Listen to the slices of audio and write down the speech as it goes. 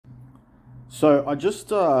So I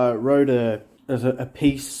just wrote a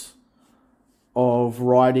piece of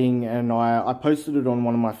writing, and I posted it on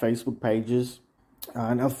one of my Facebook pages,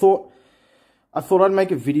 and I thought I'd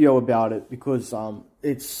make a video about it because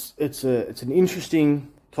it's an interesting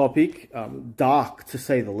topic, dark to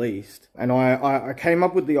say the least, and I came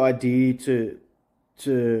up with the idea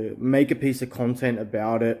to make a piece of content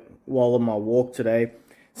about it while on my walk today.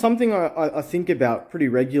 Something I think about pretty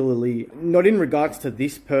regularly, not in regards to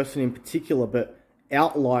this person in particular, but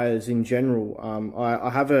outliers in general. I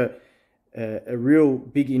have a real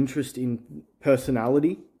big interest in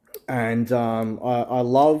personality, and I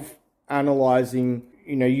love analyzing,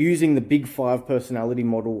 using the Big Five personality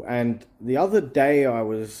model. And the other day I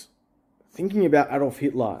was thinking about Adolf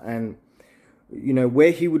Hitler and,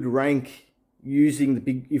 where he would rank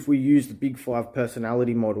if we use the Big Five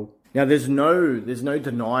personality model. Now, there's no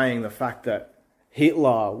denying the fact that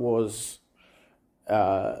Hitler was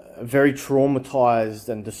a very traumatized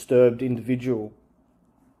and disturbed individual,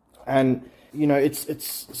 and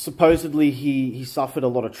it's supposedly he suffered a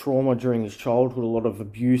lot of trauma during his childhood, a lot of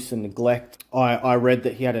abuse and neglect. I read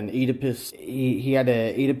that he had an Oedipus. He had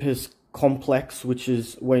an Oedipus complex, which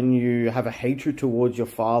is when you have a hatred towards your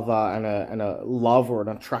father and a love or an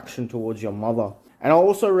attraction towards your mother. And I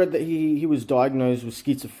also read that he was diagnosed with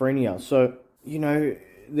schizophrenia. So,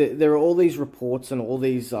 there are all these reports and all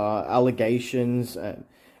these allegations and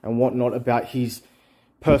whatnot about his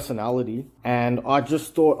personality. And I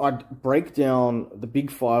just thought I'd break down the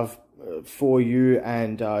Big Five for you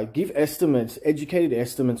and give estimates, educated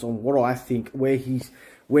estimates on what I think, where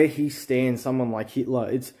he stands, someone like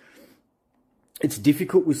Hitler. It's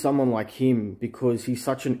difficult with someone like him because he's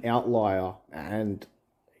such an outlier, and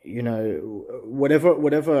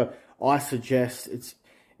whatever I suggest,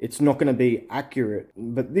 it's not going to be accurate.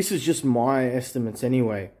 But this is just my estimates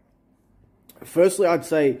anyway. Firstly, I'd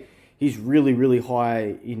say he's really, really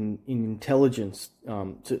high in intelligence,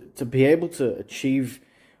 to be able to achieve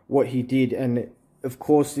what he did. And of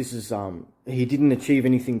course, this is he didn't achieve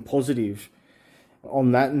anything positive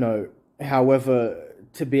on that note. However,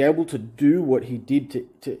 to be able to do what he did,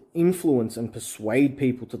 to influence and persuade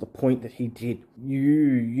people to the point that he did,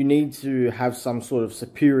 you need to have some sort of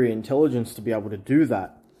superior intelligence to be able to do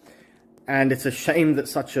that. And it's a shame that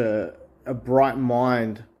such a bright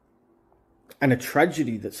mind, and a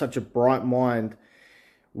tragedy that such a bright mind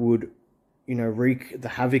would, wreak the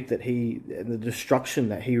havoc the destruction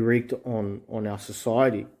that he wreaked on our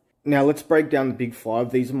society. Now, let's break down the Big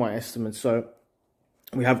Five. These are my estimates. So,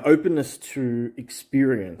 we have openness to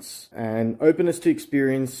experience, and openness to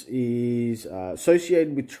experience is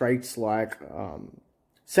associated with traits like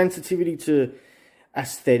sensitivity to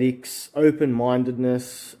aesthetics,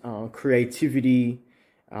 open-mindedness, creativity,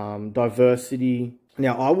 diversity.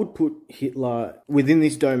 Now, I would put Hitler within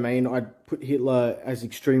this domain. I'd put Hitler as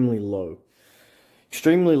extremely low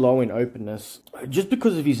in openness, just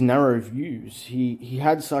because of his narrow views. He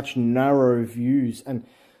had such narrow views, and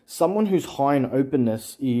someone who's high in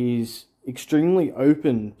openness is extremely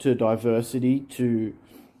open to diversity,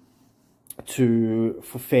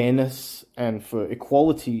 for fairness and for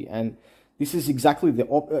equality. And this is exactly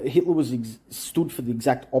Hitler stood for the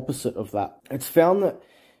exact opposite of that. It's found that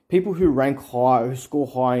people who rank high, who score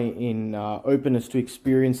high in openness to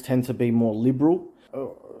experience, tend to be more liberal,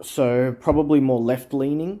 so probably more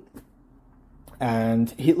left-leaning. And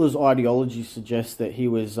Hitler's ideology suggests that he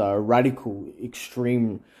was radical,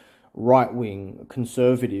 extreme, right-wing,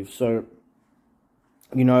 conservative. So,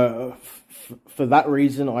 for that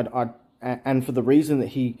reason, and for the reason that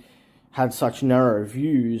he had such narrow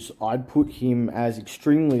views, I'd put him as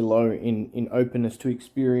extremely low in openness to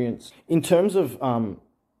experience. In terms of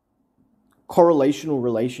correlational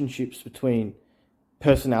relationships between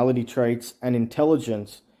personality traits and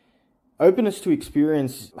intelligence, openness to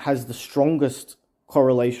experience has the strongest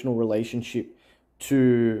correlational relationship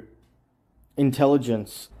to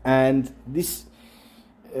intelligence. And this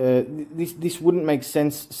wouldn't make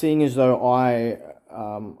sense, seeing as though I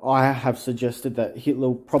have suggested that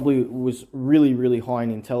Hitler probably was really, really high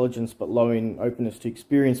in intelligence but low in openness to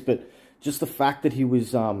experience. But just the fact that he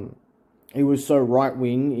was so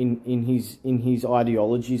right-wing in his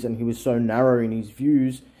ideologies, and he was so narrow in his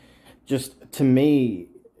views, just to me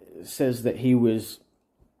says that he was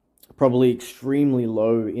probably extremely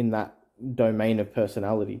low in that domain of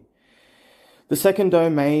personality. The second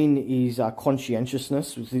domain is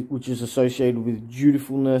conscientiousness, which is associated with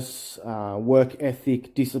dutifulness, work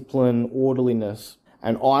ethic, discipline, orderliness.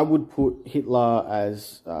 And I would put Hitler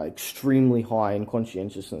as extremely high in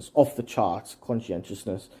conscientiousness, off the charts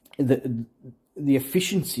conscientiousness. The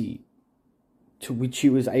efficiency to which he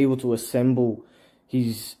was able to assemble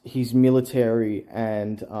his military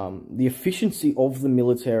and the efficiency of the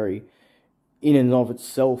military in and of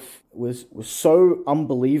itself was so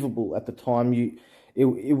unbelievable at the time.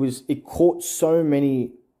 It caught so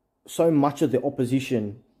much of the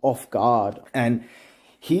opposition off guard, and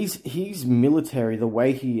his military, the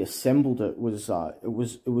way he assembled it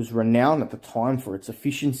was renowned at the time for its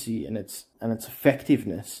efficiency and its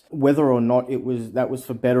effectiveness. Whether or not that was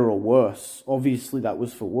for better or worse, obviously that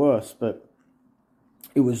was for worse, but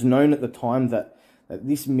it was known at the time that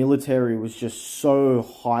this military was just so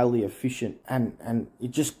highly efficient, and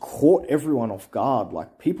it just caught everyone off guard.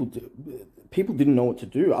 Like people didn't know what to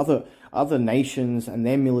do. Other nations and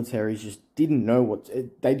their militaries just didn't know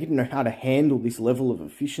they didn't know how to handle this level of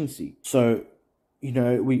efficiency. So,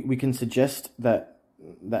 we can suggest that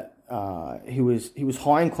he was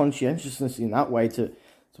high in conscientiousness in that way to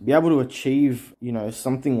be able to achieve,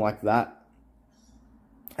 something like that.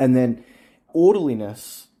 And then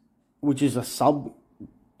orderliness, which is a sub-trait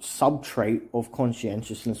of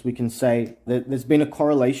conscientiousness, we can say that there's been a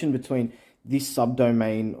correlation between this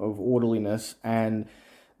subdomain of orderliness and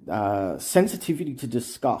sensitivity to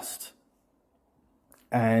disgust.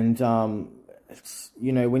 And when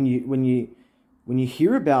you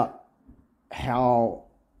hear about how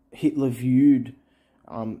Hitler viewed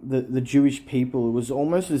the Jewish people, it was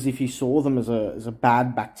almost as if he saw them as a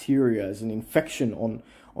bad bacteria, as an infection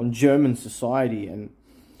on German society, and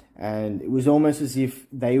it was almost as if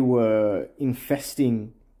they were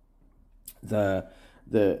infesting the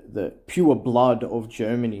pure blood of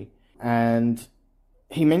Germany. And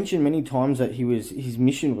he mentioned many times that his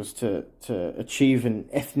mission was to achieve an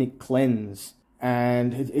ethnic cleanse,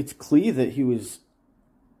 and it's clear that his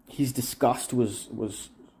disgust was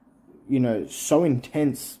so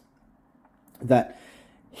intense that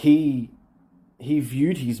he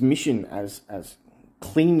viewed his mission as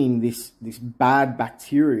cleaning this bad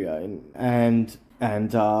bacteria, and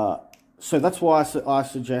so that's why I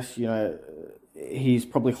suggest he's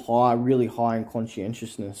probably really high in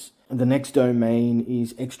conscientiousness. The next domain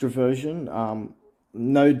is extroversion.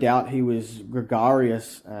 No doubt he was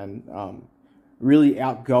gregarious and really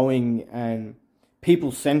outgoing and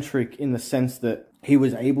people-centric, in the sense that he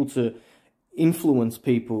was able to influence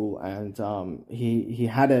people, and he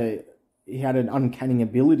had an uncanny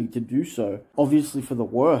ability to do so. Obviously for the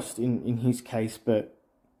worst in his case, but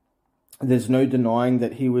there's no denying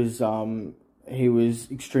that he was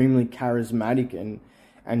extremely charismatic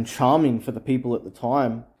and charming for the people at the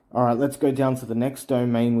time. All right, let's go down to the next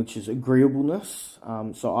domain, which is agreeableness.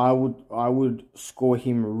 So I would score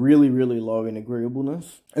him really, really low in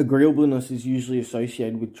agreeableness. Agreeableness is usually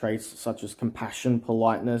associated with traits such as compassion,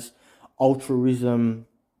 politeness, altruism,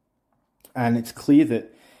 and it's clear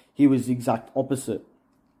that he was the exact opposite.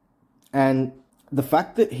 And the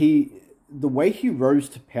fact that the way he rose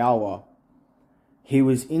to power, he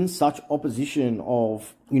was in such opposition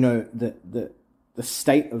of, the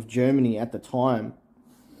state of Germany at the time.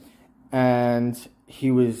 And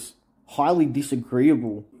he was highly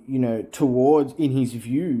disagreeable, in his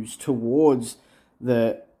views towards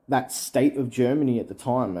that state of Germany at the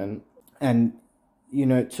time. And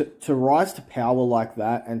to rise to power like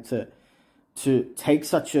that, and to take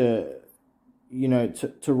such a,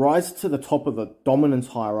 to rise to the top of the dominance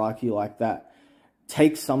hierarchy like that,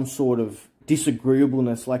 takes some sort of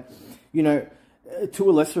disagreeableness. Like, to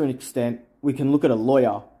a lesser extent, we can look at a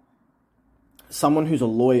lawyer. Someone who's a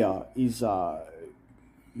lawyer is, a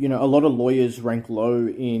lot of lawyers rank low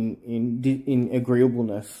in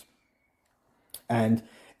agreeableness, and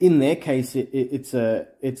in their case,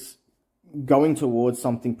 it's going towards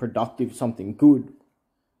something productive, something good.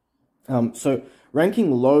 So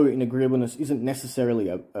ranking low in agreeableness isn't necessarily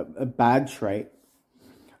a bad trait,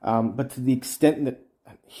 but to the extent that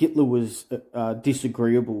Hitler was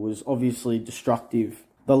disagreeable was obviously destructive.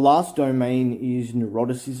 The last domain is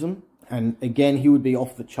neuroticism. And again, he would be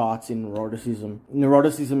off the charts in neuroticism.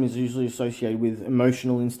 Neuroticism is usually associated with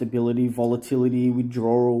emotional instability, volatility,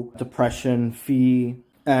 withdrawal, depression, fear.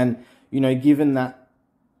 And, given that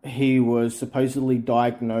he was supposedly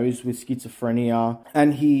diagnosed with schizophrenia,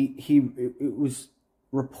 and it was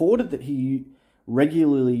reported that he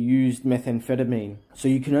regularly used methamphetamine. So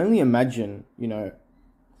you can only imagine,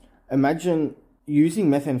 imagine using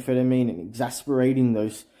methamphetamine and exasperating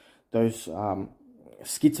those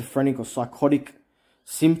schizophrenic or psychotic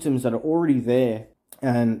symptoms that are already there,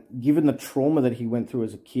 and given the trauma that he went through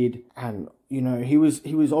as a kid, and he was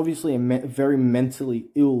obviously a very mentally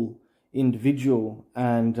ill individual,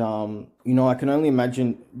 and I can only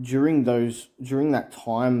imagine during that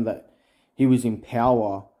time that he was in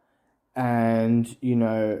power, and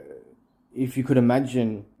if you could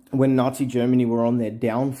imagine when Nazi Germany were on their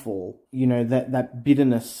downfall, you know, that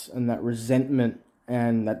bitterness and that resentment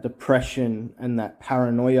and that depression and that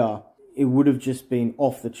paranoia, it would have just been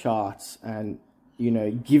off the charts. And, you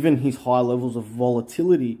know, given his high levels of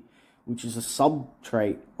volatility, which is a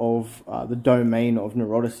sub-trait of the domain of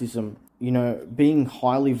neuroticism, you know, being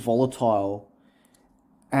highly volatile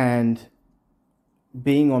and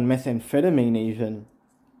being on methamphetamine even,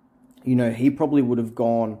 you know, he probably would have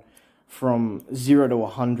gone from 0 to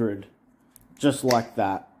 100 just like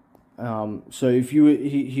that. So if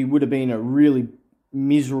he would have been a really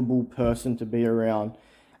miserable person to be around,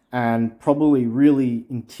 and probably really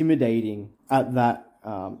intimidating at that.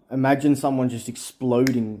 Imagine someone just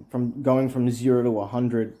exploding from going from 0 to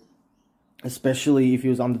 100, especially if he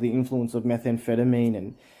was under the influence of methamphetamine,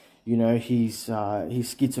 and you know he's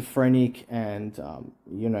schizophrenic, and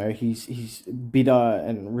you know he's bitter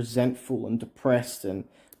and resentful and depressed and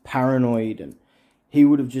paranoid, and he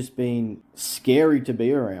would have just been scary to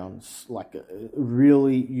be around. Like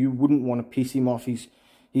really, you wouldn't want to piss him off. He's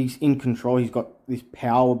in control. He's got this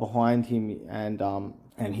power behind him,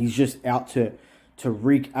 and he's just out to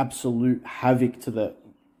wreak absolute havoc to the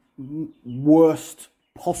worst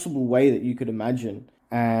possible way that you could imagine.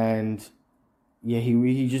 And yeah, he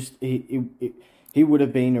would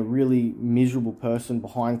have been a really miserable person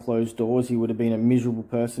behind closed doors. He would have been a miserable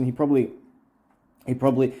person. He probably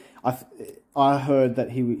I heard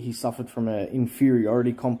that he suffered from an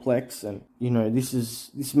inferiority complex, and you know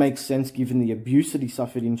this makes sense given the abuse that he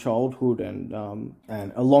suffered in childhood, and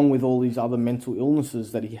along with all these other mental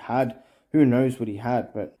illnesses that he had. Who knows what he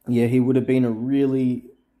had? But yeah, he would have been a really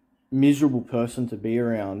miserable person to be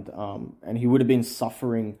around, and he would have been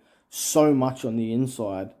suffering so much on the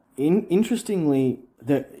inside. Interestingly,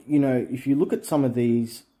 that you know, if you look at some of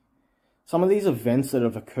these events that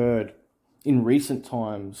have occurred in recent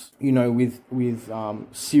times, you know, with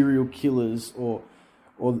serial killers or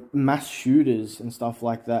mass shooters and stuff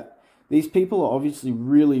like that, these people are obviously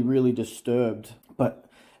really, really disturbed. But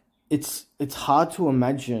it's hard to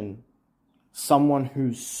imagine someone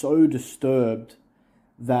who's so disturbed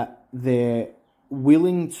that they're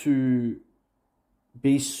willing to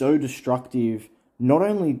be so destructive, not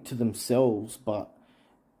only to themselves, but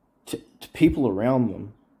to people around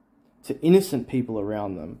them, to innocent people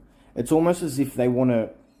around them. It's almost as if they want to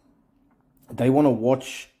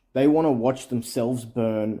watch themselves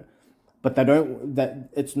burn, but they don't. That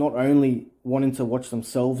it's not only wanting to watch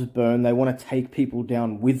themselves burn; they want to take people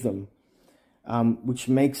down with them, which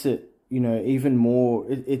makes it, you know, even more.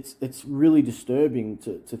 It's really disturbing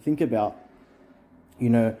to think about. You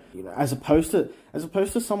know, as opposed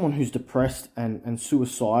to someone who's depressed and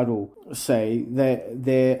suicidal, say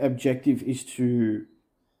their objective is to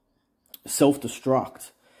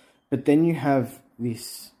self-destruct. But then you have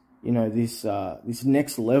this, you know, this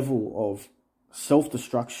next level of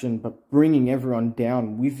self-destruction, but bringing everyone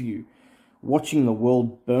down with you, watching the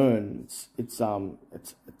world burn. It's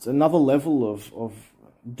another level of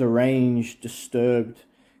deranged, disturbed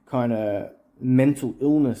kind of mental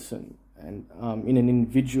illness and in an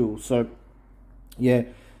individual. So yeah,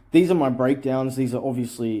 these are my breakdowns. These are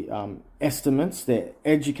obviously estimates. They're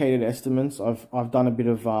educated estimates. I've done a bit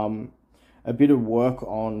of work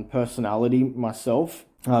on personality myself,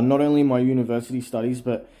 not only in my university studies,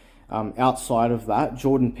 but outside of that.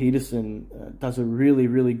 Jordan Peterson does a really,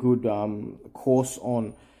 really good course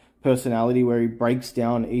on personality where he breaks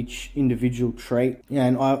down each individual trait.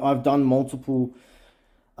 And I've done multiple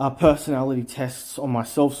personality tests on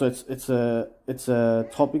myself, so it's a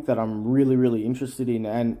topic that I'm really, really interested in,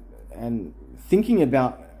 and thinking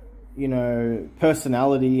about, you know,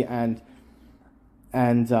 personality and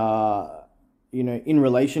you know, in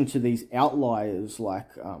relation to these outliers like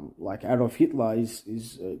Adolf Hitler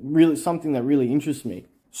is really something that really interests me.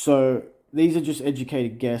 So these are just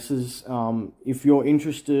educated guesses. If you're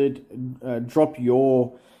interested, drop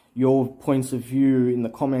your points of view in the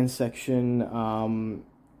comments section.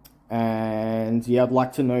 And yeah, I'd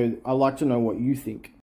like to know what you think.